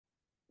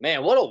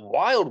Man, what a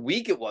wild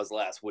week it was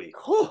last week.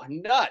 Whew,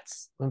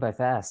 nuts. Went by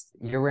fast.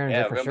 You're wearing a Yeah,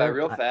 it different went by shirt.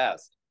 real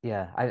fast.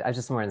 Yeah, I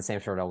just wearing the same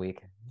shirt all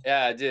week.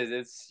 Yeah, it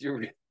is.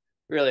 You're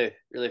really,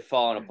 really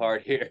falling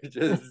apart here.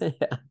 Just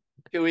Yeah.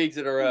 2 weeks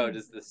in a row,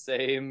 just the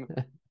same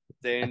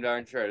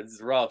darn shirt. It's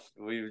rough.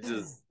 We've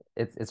just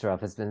It's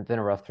rough. It's been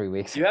a rough 3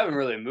 weeks. You haven't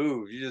really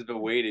moved. You've just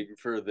been waiting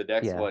for the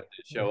next Yeah. one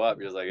to show up.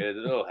 You're just like,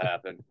 it'll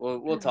happen.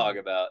 We'll talk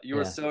about. You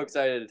were Yeah. so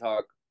excited to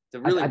talk to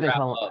I've really I've been wrap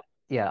calling up.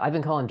 I've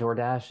been calling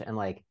DoorDash and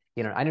I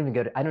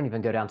don't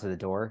even go down to the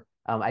door.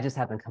 I just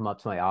have them come up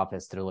to my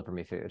office to deliver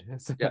me food.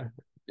 So, Yeah,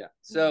 yeah.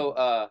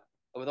 So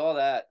with all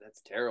that,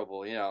 that's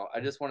terrible. I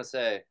just want to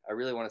say, I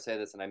really want to say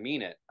this, and I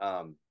mean it.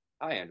 Hi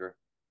Andrew.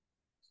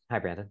 hi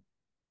Brandon.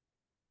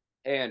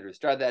 Hey Andrew,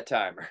 start that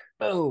timer.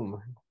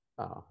 Boom.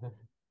 Oh.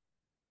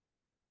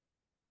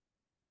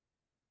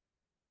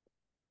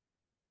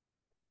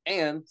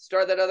 And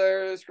start that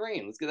other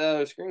screen. Let's get that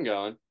other screen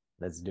going.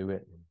 Let's do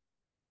it.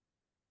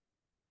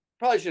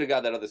 Probably should have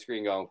got that other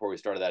screen going before we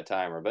started that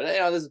timer, but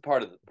this is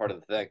part of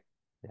the thing.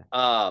 Yeah.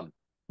 Um,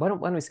 Why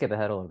don't we skip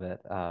ahead a little bit?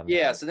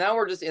 yeah. So now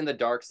we're just in the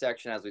dark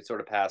section as we sort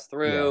of pass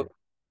through.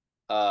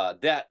 Yeah.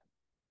 That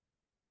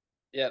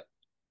Yep.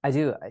 I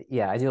do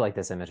like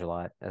this image a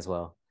lot as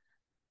well.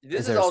 Is This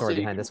is there a also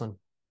story behind this one?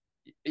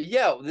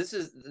 yeah. This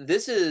is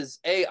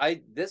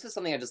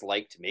something I just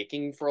liked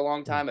making for a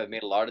long Mm, time. I've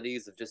made a lot of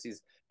these of just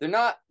these. They're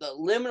not the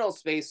liminal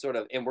space sort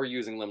of, and we're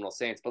using liminal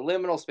saints, but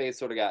liminal space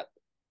sort of got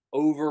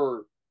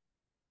over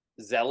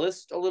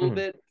zealous a little mm,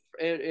 bit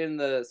in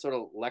the sort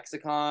of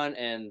lexicon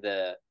and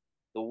the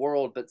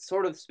world, but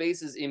sort of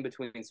spaces in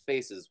between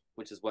spaces,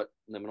 which is what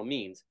liminal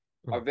means,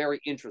 are mm, very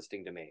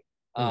interesting to me.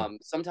 mm,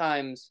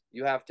 Sometimes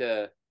you have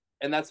to,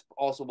 and that's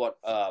also what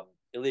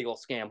illegal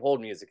scam hold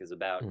music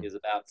mm, is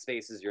about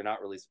spaces you're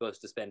not really supposed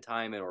to spend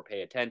time in or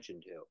pay attention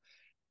to.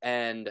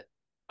 And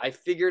I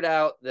figured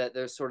out that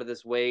there's sort of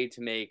this way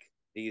to make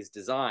these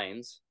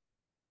designs,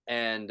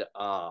 and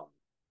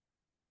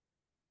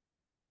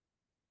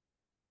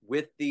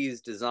with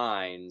these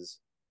designs,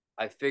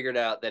 I figured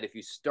out that if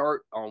you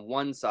start on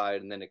one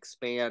side and then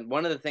expand,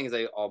 one of the things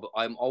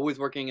I'm always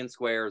working in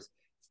squares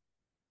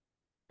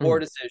or mm,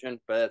 decision,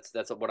 but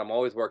that's what I'm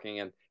always working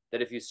in.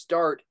 That if you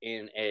start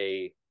in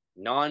a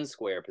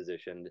non-square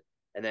position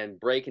and then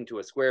break into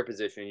a square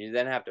position, you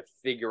then have to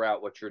figure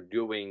out what you're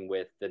doing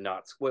with the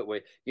not square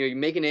way. You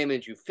make an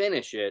image, you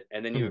finish it,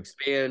 and then you mm,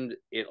 expand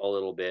it a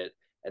little bit,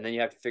 and then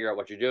you have to figure out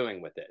what you're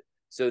doing with it.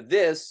 So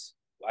this,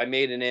 I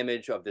made an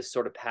image of this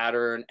sort of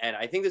pattern, and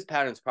I think this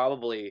pattern's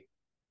probably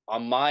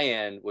on my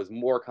end was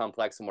more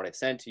complex than what I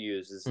sent to you.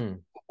 This is mm.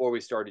 before we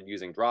started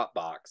using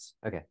Dropbox.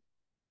 Okay.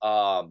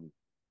 Um,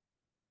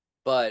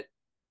 but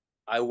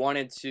I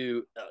wanted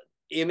to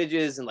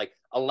images and like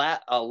a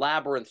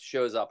labyrinth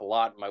shows up a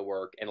lot in my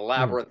work, and a Mm,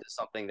 labyrinth is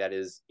something that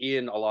is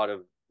in a lot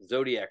of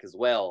Zodiac as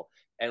well.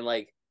 And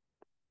like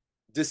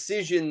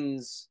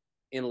decisions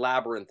in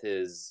labyrinth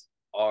is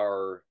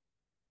are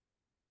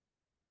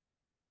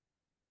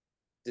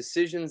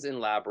decisions in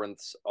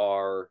labyrinths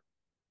are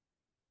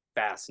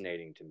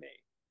fascinating to me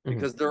mm.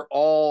 because they're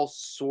all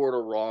sort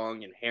of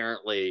wrong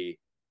inherently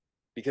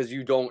because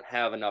you don't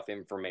have enough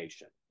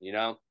information.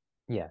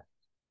 Yeah.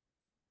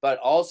 But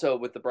also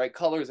with the bright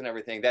colors and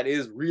everything, that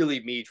is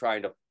really me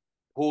trying to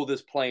pull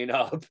this plane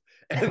up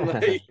and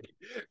like,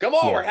 come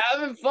on, we're Yeah.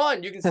 having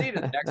fun. You can see it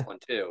in the next one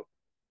too.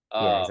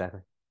 Yeah, Um,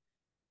 exactly.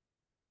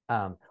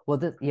 Well,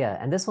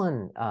 and this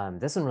one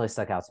really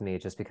stuck out to me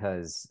just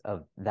because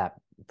of that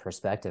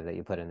perspective that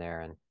you put in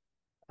there, and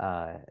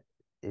uh,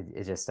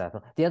 it just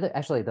the other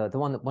actually the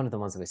one of the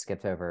ones that we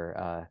skipped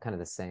over, kind of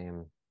the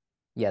same.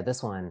 Yeah,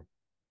 this one,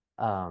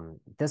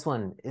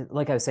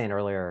 like I was saying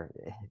earlier,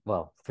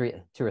 well, 2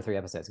 or 3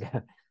 episodes ago,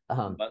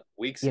 um, but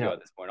weeks you ago know, at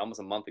this point, almost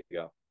a month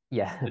ago,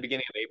 yeah, the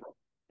beginning of April.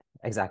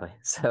 exactly.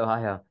 So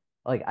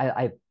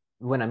I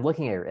when I'm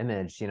looking at your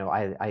image,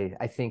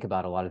 I think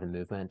about a lot of the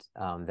movement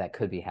that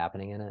could be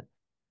happening in it.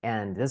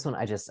 And this one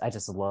I just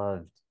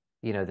loved,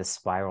 the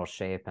spiral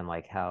shape and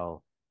like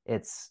how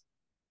it's,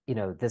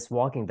 this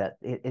walking that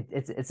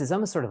it's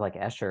almost sort of like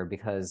Escher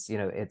because,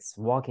 it's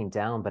walking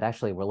down, but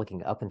actually we're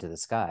looking up into the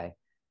sky,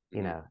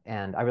 Mm-hmm.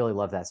 and I really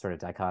love that sort of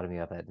dichotomy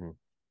of it.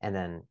 And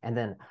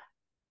then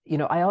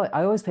I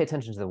always pay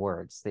attention to the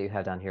words that you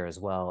have down here as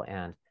well.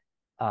 And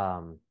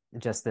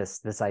just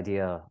this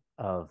idea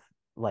of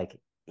like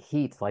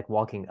heat, like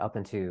walking up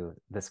into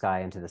the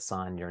sky, into the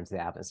sun, or into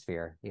the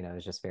atmosphere,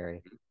 is just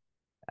very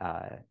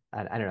I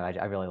don't know.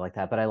 I really like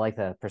that, but I like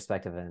the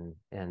perspective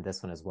in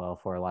this one as well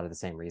for a lot of the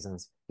same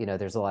reasons.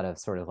 There's a lot of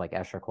sort of like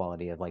Escher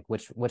quality of like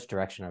which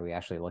direction are we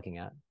actually looking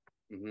at?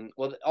 Mm-hmm.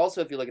 Well,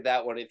 also, if you look at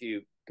that one, if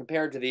you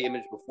compare it to the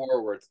image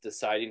before where it's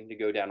deciding to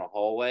go down a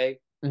hallway,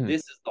 Mhm,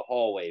 this is the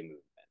hallway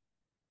movement.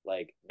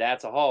 Like,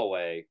 that's a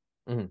hallway.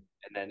 mhm.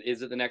 And then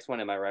is it the next one?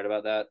 Am I right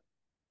about that?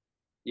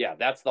 Yeah,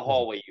 that's the This-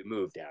 hallway you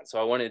move down. So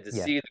I wanted to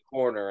Yeah, see the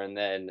corner, and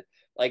then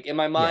like in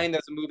my yeah, mind,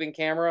 there's a moving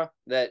camera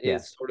that yeah.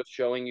 is sort of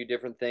showing you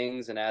different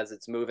things, and as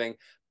it's moving,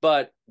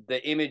 but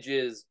the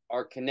images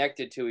are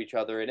connected to each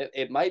other, and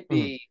it might Mhm,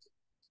 be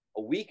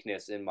a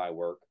weakness in my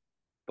work,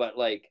 but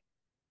like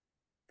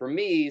for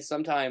me,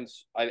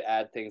 sometimes I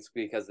add things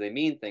because they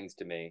mean things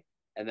to me,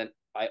 and then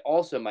I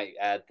also might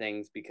add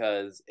things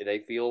because they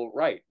feel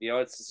right. You know,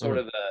 it's sort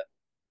Mm. of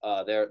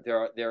a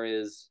there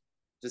is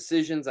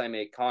decisions I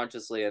make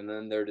consciously, and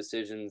then there are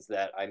decisions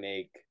that I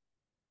make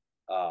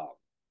uh,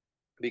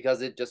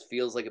 because it just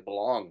feels like it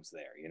belongs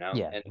there. You know,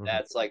 Yeah. and Hmm.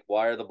 that's like,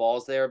 why are the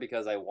balls there?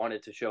 Because I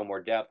wanted to show more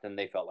depth, and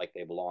they felt like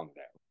they belonged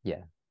there.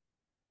 Yeah.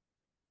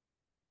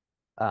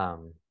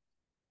 Um,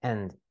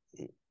 and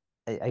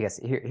I guess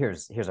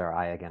here's our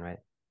eye again, right?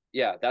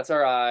 Yeah, that's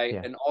our eye,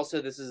 Yeah. and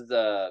also this is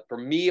the for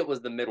me it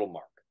was the middle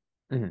mark.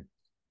 Hmm.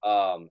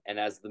 And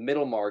as the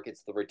middle mark,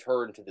 it's the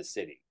return to the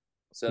city.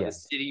 So the Yeah.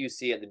 city you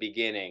see at the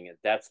beginning,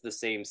 that's the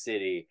same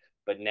city,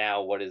 but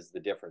now what is the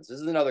difference? This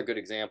is another good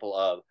example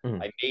of Hmm.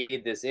 I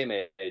made this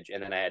image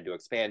and then I had to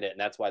expand it, and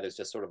that's why there's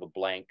just sort of a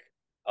blank.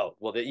 Oh,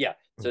 well, yeah.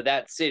 So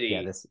that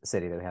Yeah, city this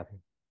city that we have here.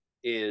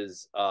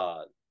 is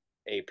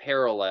a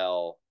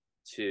parallel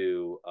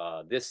to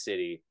this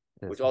city,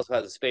 This which one. also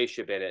has a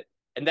spaceship in it.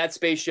 And that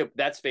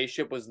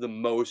spaceship was the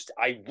most.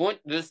 I want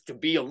this to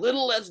be a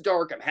little less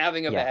dark. I'm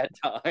having a Yeah. bad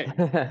time.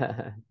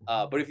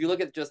 But if you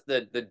look at just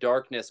the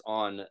darkness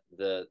on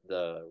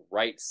the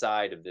right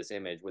side of this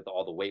image with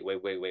all the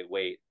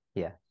wait,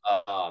 Yeah.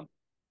 um,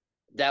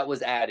 that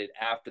was added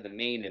after the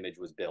main image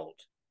was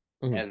built,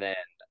 Hmm. and then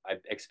I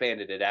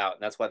expanded it out,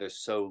 and that's why there's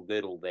so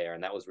little there,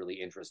 and that was really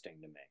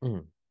interesting to me. Hmm.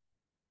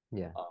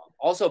 Yeah.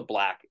 Also,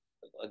 black,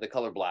 the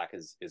color black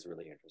is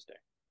really interesting.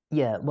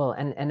 Yeah, well,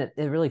 and it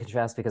really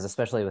contrasts because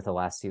especially with the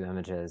last few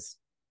images,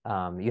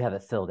 you have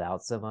it filled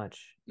out so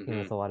much, with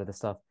Mm-hmm. a lot of the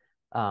stuff.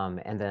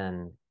 And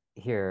then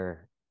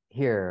here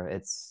here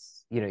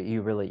it's,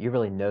 you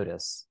really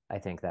notice, I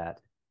think,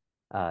 that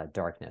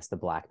darkness, the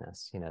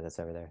blackness, that's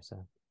over there.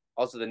 So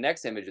Also, the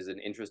next image is an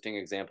interesting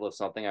example of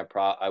something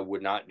I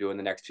would not do in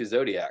the next two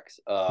Zodiacs.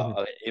 mhm.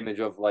 An image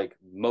of like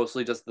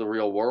mostly just the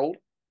real world.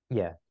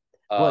 Yeah.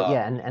 Well, Uh,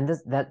 yeah, and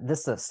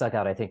this stuck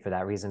out, I think, for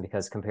that reason,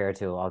 because compared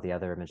to all the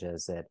other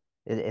images,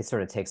 it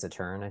sort of takes a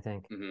turn, I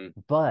think. mhm.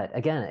 But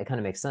again, it kind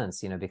of makes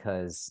sense,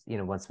 because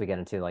once we get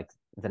into like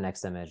the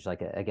next image,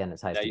 like again, it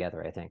ties Yeah,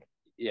 together, I think.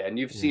 yeah, and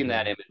you've Yeah, seen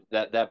that here,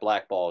 image. That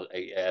black ball,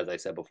 as I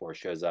said before,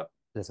 shows up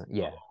this one,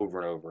 yeah. over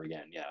and over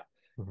again. Yeah,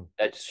 Mhm.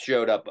 that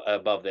showed up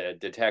above the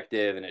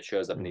detective, and it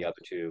shows up in Mhm. the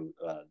other two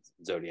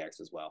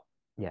Zodiacs as well.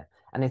 Yeah,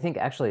 and I think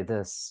actually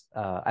this,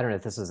 I don't know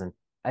if this was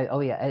oh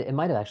yeah, it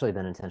might have actually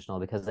been intentional,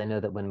 because I know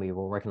that when we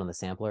were working on the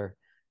sampler,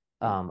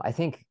 Mm. I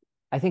think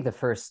the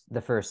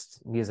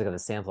first music of the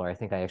sampler, I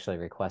think I actually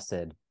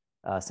requested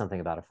something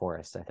about a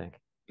forest, I think.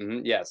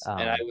 Yes,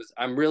 and Um,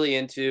 I'm really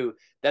into.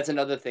 That's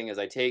another thing is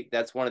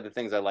that's one of the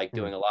things I like mhm,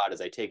 doing a lot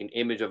is I take an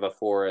image of a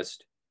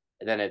forest,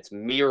 and then it's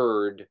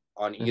mirrored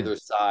on mhm, either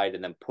side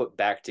and then put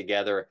back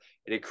together,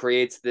 and it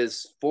creates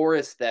this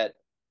forest that,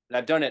 and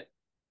I've done it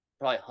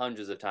probably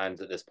hundreds of times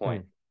at this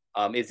point.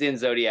 mhm, It's in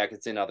Zodiac,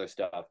 it's in other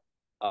stuff.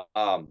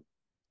 Um,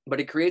 but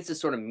it creates this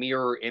sort of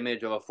mirror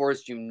image of a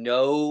forest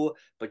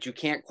but you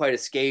can't quite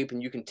escape,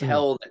 and you can mhm.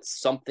 tell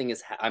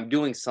that I'm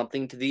doing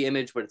something to the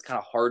image, but it's kind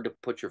of hard to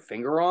put your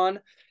finger on Yeah,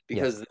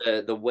 because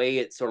the way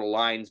it sort of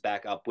lines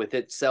back up with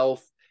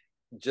itself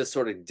just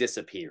sort of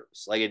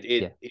disappears. Like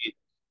yeah,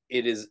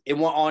 it is it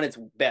on its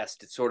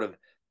best. It sort of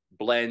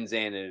blends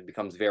in and it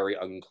becomes very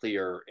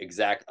unclear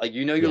exact. Like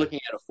you're yeah. looking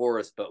at a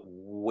forest, but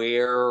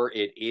where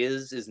it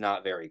is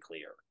not very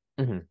clear.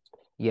 Hmm.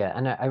 Yeah,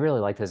 and I really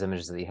like those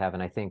images that you have,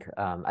 and I think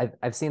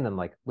I've seen them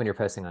like when you're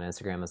posting on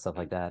Instagram and stuff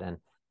like that,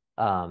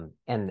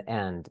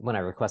 and when I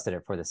requested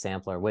it for the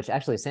sampler, which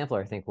actually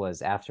sampler I think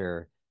was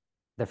after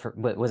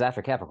was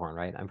after Capricorn,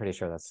 right? I'm pretty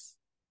sure that's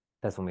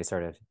when we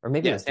started, or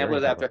maybe it Yeah, was during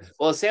Sampler's after. Capricorn,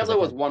 Well, because I Sampler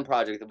was could, one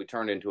project that we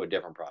turned into a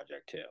different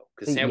project too.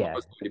 Because Sampler yeah,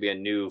 was going to be a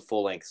new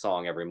full length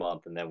song every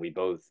month, and then we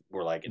both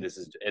were like, "This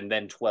is," and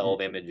then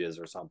 12 images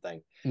or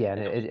something, yeah,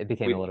 and and it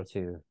became a we little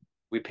too,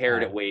 we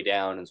pared uh, it way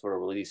down and sort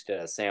of released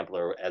a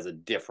sampler as a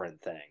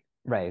different thing.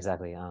 right,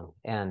 exactly,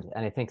 and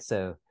I think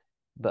so,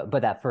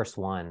 but that first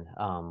one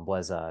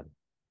was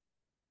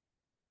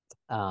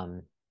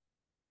um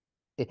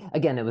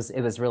again, it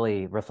was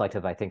really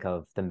reflective, I think,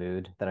 of the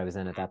mood that I was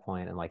in at that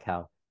point, and like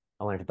how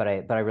I wanted to, but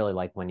I really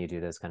like when you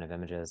do those kind of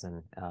images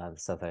and the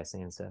stuff that I've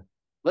seen. So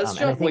Let's and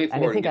I jump think way and I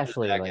forward and think get to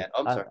actually, that again. like,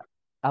 Oh, I'm sorry.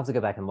 I'll have to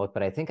go back and look,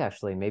 but I think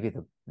actually maybe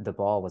the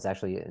ball was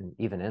actually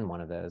even in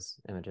one of those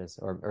images,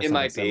 or It something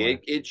might be. similar.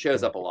 It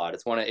shows Yeah. up a lot.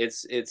 It's one of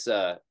it's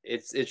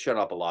shown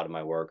up a lot in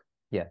my work.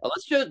 Yeah.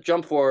 Let's just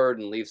jump forward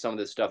and leave some of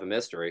this stuff a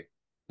mystery.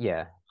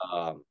 Yeah.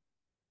 Um,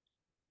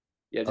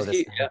 yeah, Oh, just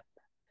keep. Yeah,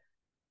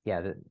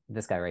 yeah,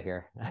 this guy right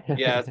here.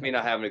 yeah, it's me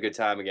not having a good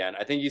time again.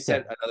 I think you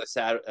Yeah. sent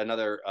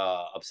another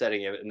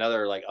upsetting,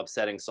 another like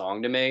upsetting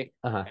song to me,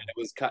 Uh-huh. and it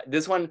was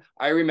this one.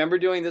 I remember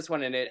doing this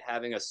one and it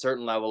having a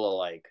certain level of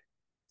like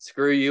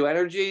screw you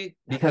energy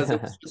because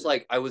it was just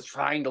like I was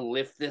trying to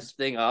lift this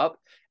thing up,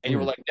 and you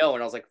were Mhm. like no,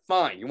 and I was like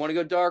fine, you want to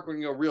go dark, we're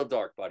gonna go real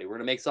dark, buddy. We're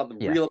gonna make something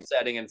Yeah, real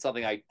upsetting and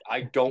something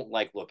I don't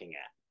like looking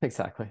at.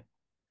 exactly.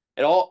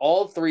 And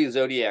all three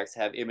Zodiacs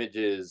have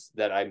images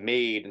that I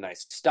made and I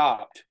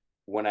stopped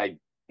when I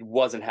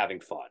wasn't having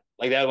fun.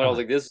 Like that when I was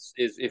Uh-huh. like, this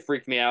is it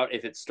freaked me out.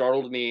 If it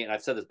startled me, and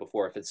I've said this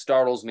before, if it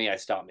startles me, I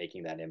stop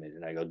making that image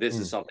and I go, this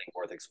is Mm. something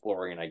worth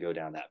exploring, and I go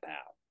down that path.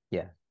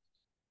 Yeah.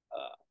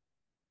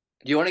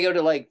 Do you want to go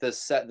to like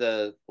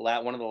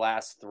one of the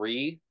last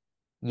three?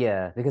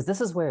 Yeah, because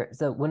this is where,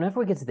 so whenever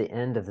we get to the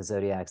end of the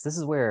Zodiacs, this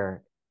is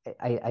where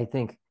I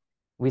think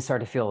we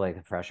start to feel like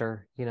the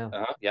pressure, you know?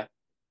 Yeah.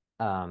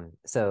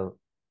 So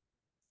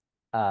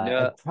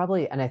No.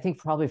 probably, and I think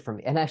probably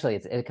from, and actually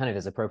it kind of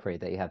is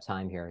appropriate that you have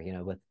time here, you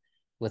know,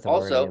 with the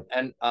wording. Also,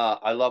 and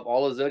I love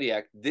all of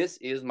Zodiac. This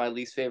is my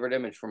least favorite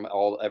image from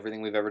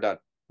everything we've ever done.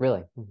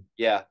 Really?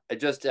 Yeah, it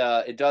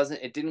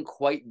didn't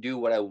quite do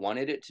what I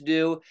wanted it to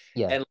do.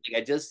 Yeah, And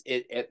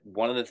like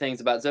one of the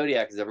things about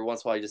Zodiac is every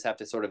once in a while you just have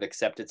to sort of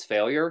accept its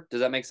failure. Does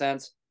that make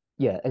sense?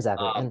 yeah,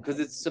 exactly. And Because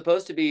it's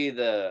supposed to be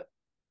the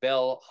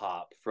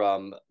bellhop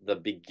from the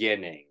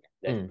beginning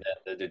that, mm,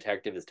 the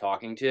detective is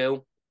talking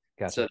to,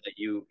 so gotcha. that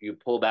you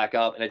pull back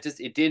up, and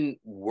it didn't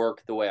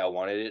work the way I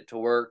wanted it to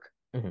work.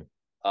 Hmm.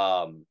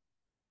 Um,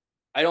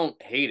 I don't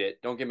hate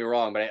it, don't get me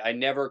wrong, but I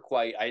never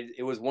quite.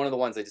 It was one of the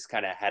ones I just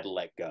kind of had to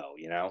let go,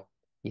 you know.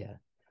 Yeah.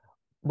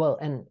 Well,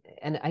 and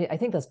I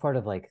think that's part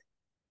of like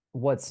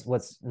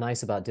what's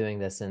nice about doing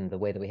this in the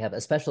way that we have,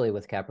 especially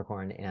with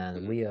Capricorn and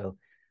Mm-hmm. Leo,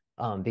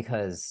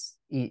 because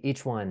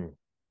each one,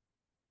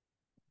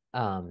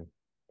 um,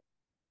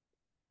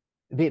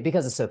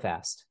 because it's so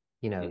fast,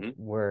 you know, Mm-hmm.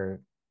 we're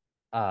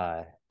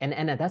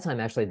and at that time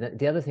actually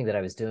the other thing that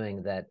I was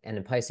doing that, and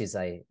in Pisces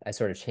I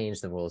sort of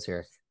changed the rules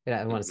here. You know,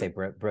 I don't want to Mm-hmm.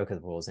 say broke the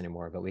rules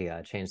anymore, but we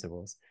changed the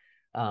rules.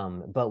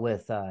 But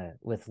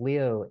with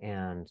Leo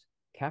and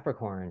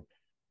Capricorn,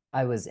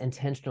 I was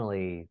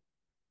intentionally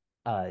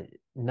uh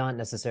not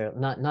necessarily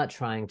not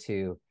trying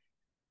to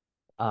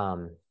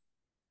um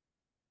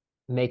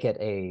make it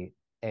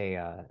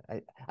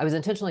I was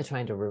intentionally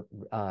trying to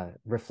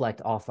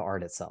reflect off the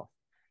art itself,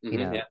 you Mm-hmm.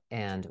 know, Yeah.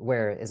 and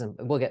where isn't,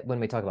 we'll get, when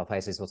we talk about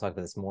Pisces, we'll talk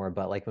about this more,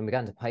 but like when we got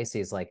into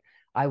Pisces, like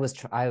I was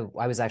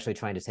actually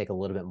trying to take a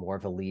little bit more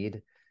of a lead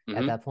at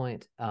Mm-hmm. that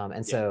point. And Yeah.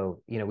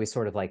 so, you know, we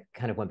sort of like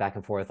kind of went back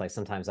and forth, like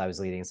sometimes I was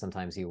leading,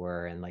 sometimes you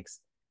were, and like,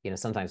 you know,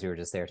 sometimes we were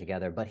just there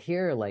together. But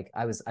here, like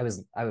I was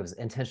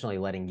intentionally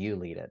letting you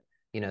lead it,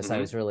 you know, so I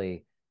Mm-hmm. was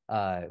really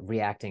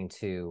reacting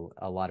to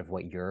a lot of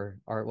what your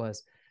art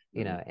was,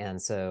 you Mm-hmm. know,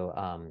 and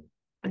so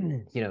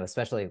you know,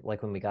 especially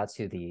like when we got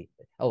to the,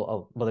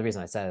 well, the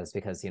reason I said it is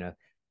because, you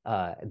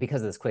know,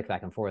 because of this quick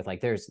back and forth,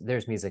 like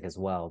there's music as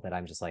well that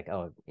I'm just like,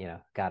 oh, you know,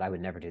 God, I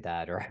would never do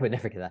that, or I would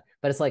never do that.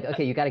 But it's like,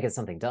 okay, you got to get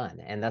something done,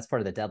 and that's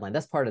part of the deadline.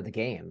 That's part of the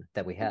game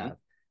that we Mm-hmm. have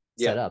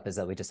Yeah. set up, is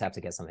that we just have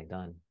to get something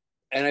done.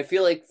 And I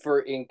feel like for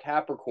in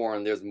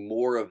Capricorn, there's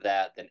more of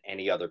that than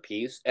any other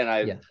piece. And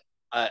Yeah.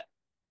 I,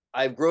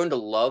 I've grown to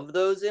love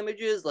those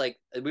images. Like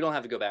we don't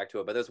have to go back to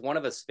it, but there's one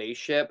of a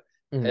spaceship.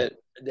 Mhm.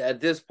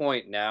 At this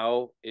point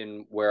now,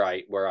 in where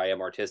I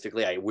am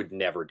artistically, I would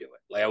never do it.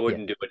 Like I Yeah.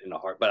 wouldn't do it in a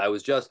heart. But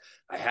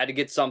I had to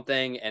get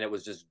something, and it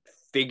was just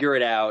figure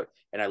it out.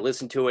 And I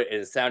listened to it,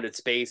 and it sounded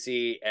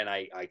spacey, and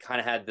I kind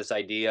of had this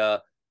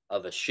idea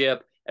of a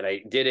ship, and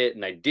I did it,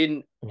 and I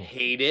didn't Mhm.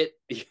 hate it.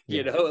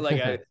 You Yeah. know,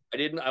 like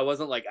I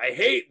wasn't like I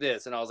hate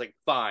this, and I was like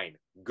fine,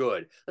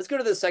 good. Let's go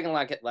to the second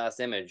last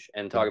image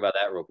and talk Yeah. about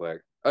that real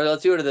quick. Or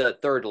let's go to the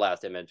third to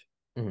last image.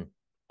 Mhm.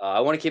 I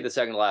want to keep the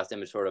second to last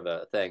image sort of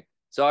a thing.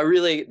 So I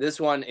really, this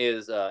one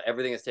is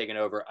everything is taken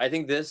over. I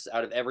think this,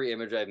 out of every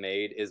image I've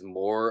made, is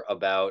more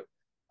about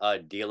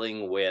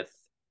dealing with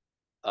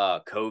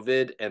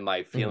COVID and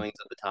my Mhm. feelings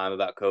at the time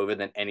about COVID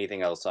than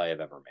anything else I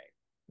have ever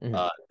made.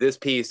 Mhm. This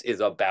piece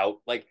is about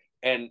like,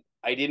 and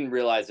I didn't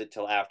realize it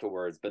till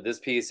afterwards, but this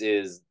piece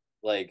is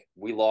like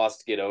we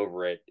lost get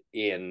over it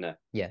in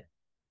Yeah.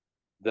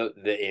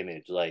 the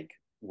image. Like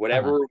Uh-huh.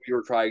 whatever we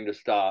were trying to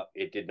stop,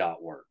 it did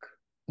not work.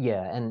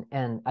 Yeah,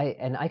 and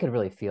I could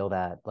really feel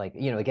that, like,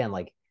 you know, again,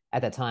 like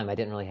at that time I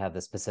didn't really have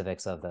the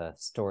specifics of the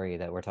story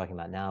that we're talking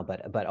about now,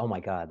 but oh my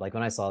God, like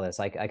when I saw this,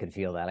 I could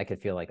feel that. I could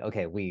feel like,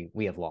 okay,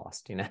 we have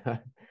lost, you know.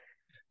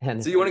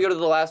 And So you want to go to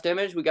the last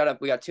image? We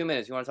got 2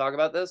 minutes. You want to talk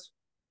about this?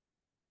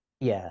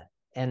 yeah,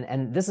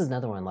 and this is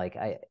another one, like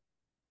I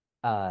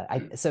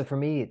so for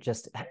me,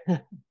 just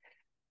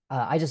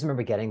I just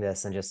remember getting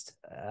this and just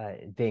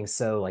being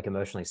so like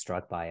emotionally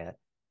struck by it.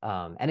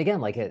 And again,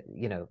 like it,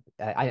 you know,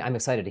 I'm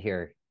excited to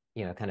hear,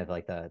 you know, kind of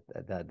like the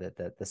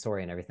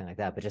story and everything like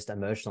that. But just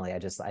emotionally, I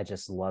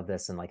just love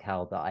this, and like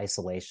how the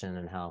isolation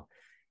and how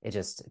it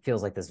just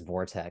feels like this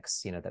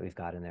vortex, you know, that we've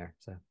got in there.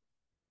 So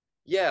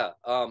Yeah.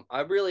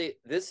 I really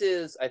this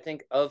is I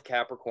think of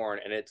Capricorn,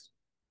 and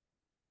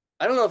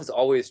I don't know if it's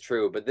always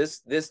true, but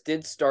this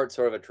did start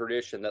sort of a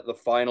tradition that the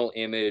final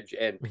image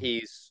and mhm,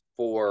 piece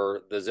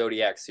for the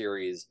Zodiac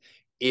series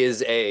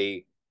is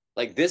a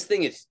like this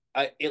thing is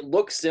it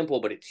looks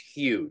simple, but it's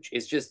huge.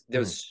 It's just mhm,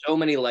 there's so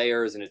many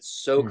layers and it's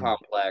so mhm,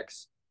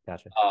 complex.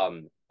 gotcha.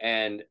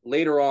 And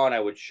later on, I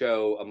would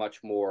show a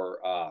much more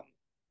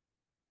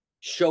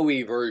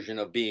showy version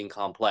of being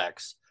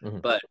complex.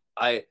 Mhm, But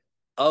I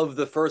of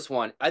the first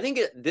one, I think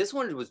this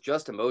one was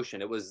just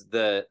emotion. It was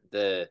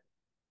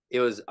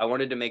I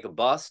wanted to make a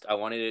bust. I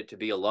wanted it to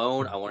be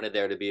alone. I wanted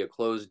there to be a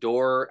closed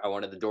door. I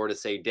wanted the door to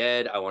say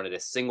dead. I wanted a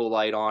single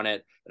light on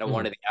it. And I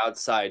wanted the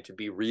outside to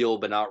be real,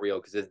 but not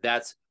real. Because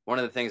that's one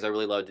of the things I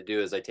really love to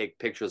do is I take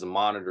pictures of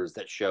monitors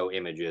that show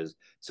images.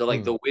 So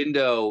like the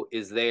window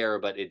is there,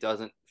 but it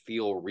doesn't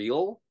feel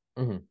real.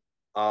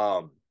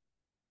 Um,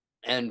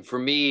 and for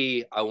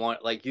me, I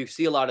want, like, you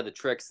see a lot of the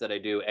tricks that I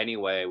do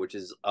anyway, which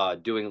is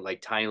doing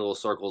like tiny little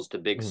circles to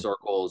big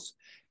circles,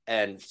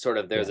 and sort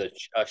of there's a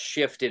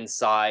shift in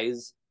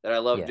size that I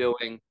love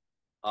doing.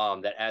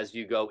 That as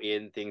you go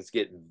in, things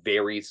get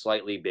very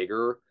slightly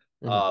bigger.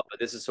 But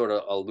this is sort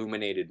of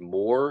illuminated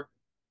more.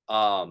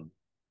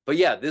 But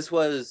yeah, this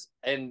was,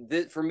 and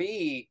this, for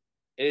me,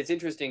 it's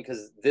interesting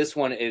because this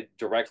one, it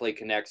directly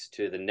connects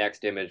to the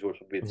next image, which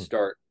will be the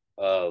start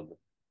of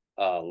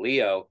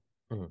Leo.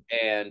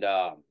 And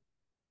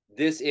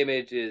this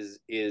image is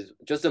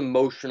just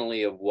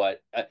emotionally of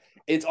what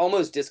it's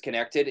almost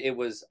disconnected. It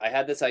was, I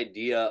had this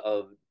idea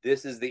of,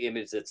 this is the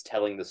image that's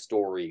telling the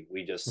story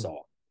we just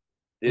saw.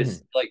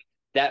 This like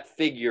that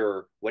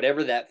figure,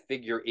 whatever that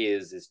figure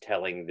is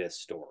telling this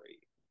story.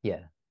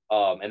 Yeah.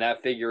 And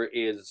that figure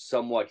is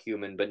somewhat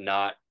human, but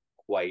not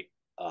quite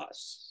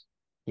us.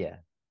 Yeah.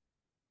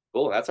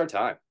 Cool. That's our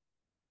time.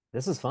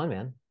 This is fun,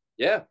 man.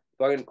 Yeah.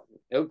 Fucking.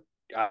 Oh,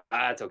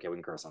 it's okay. We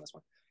can curse on this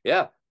one.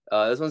 Yeah.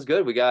 This one's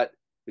good. We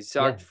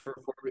talked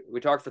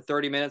for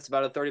 30 minutes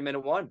about a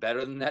 30-minute one.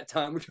 Better than that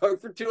time we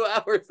talked for 2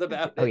 hours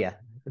about it. Oh yeah,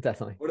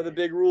 definitely. One of the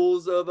big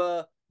rules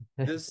of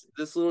this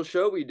little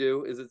show we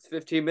do is it's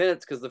 15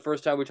 minutes, because the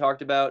first time we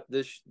talked about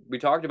this, we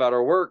talked about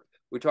our work.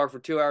 We talked for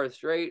 2 hours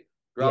straight,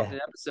 dropped an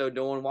episode,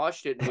 no one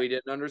watched it, and we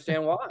didn't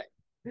understand why.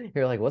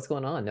 You're like, what's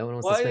going on? No one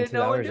wants to spend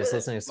 2 hours just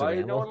listening to Why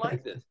did no one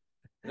like this?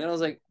 And then I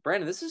was like,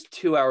 Brandon, this is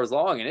 2 hours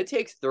long, and it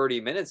takes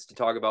 30 minutes to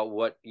talk about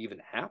what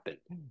even happened.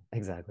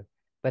 Exactly.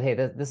 But hey,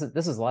 this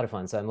is a lot of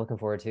fun. So I'm looking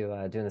forward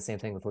to doing the same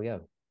thing with Leo.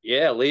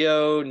 Yeah,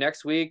 Leo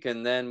next week,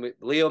 and then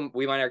Leo,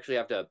 we might actually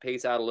have to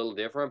pace out a little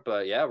different,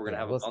 but yeah, we're gonna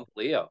have a month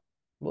Leo.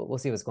 We'll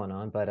see what's going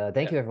on. But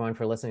thank you everyone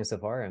for listening so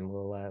far, and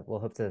we'll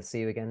hope to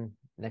see you again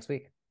next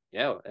week.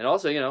 Yeah, and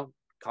also,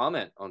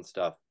 comment on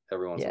stuff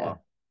every once in a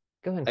while.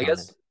 Go ahead and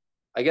comment.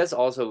 I guess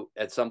also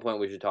at some point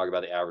we should talk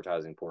about the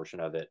advertising portion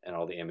of it and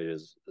all the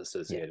images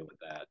associated with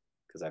that,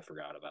 because I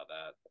forgot about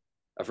that.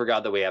 I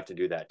forgot that we have to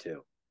do that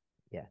too.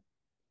 Yeah.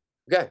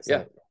 Okay.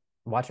 So,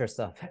 watch our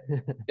stuff.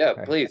 Yeah,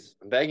 please.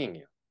 I'm begging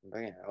you.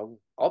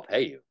 I'll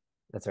pay you.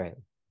 That's right.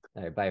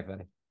 All right. Bye,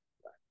 everybody.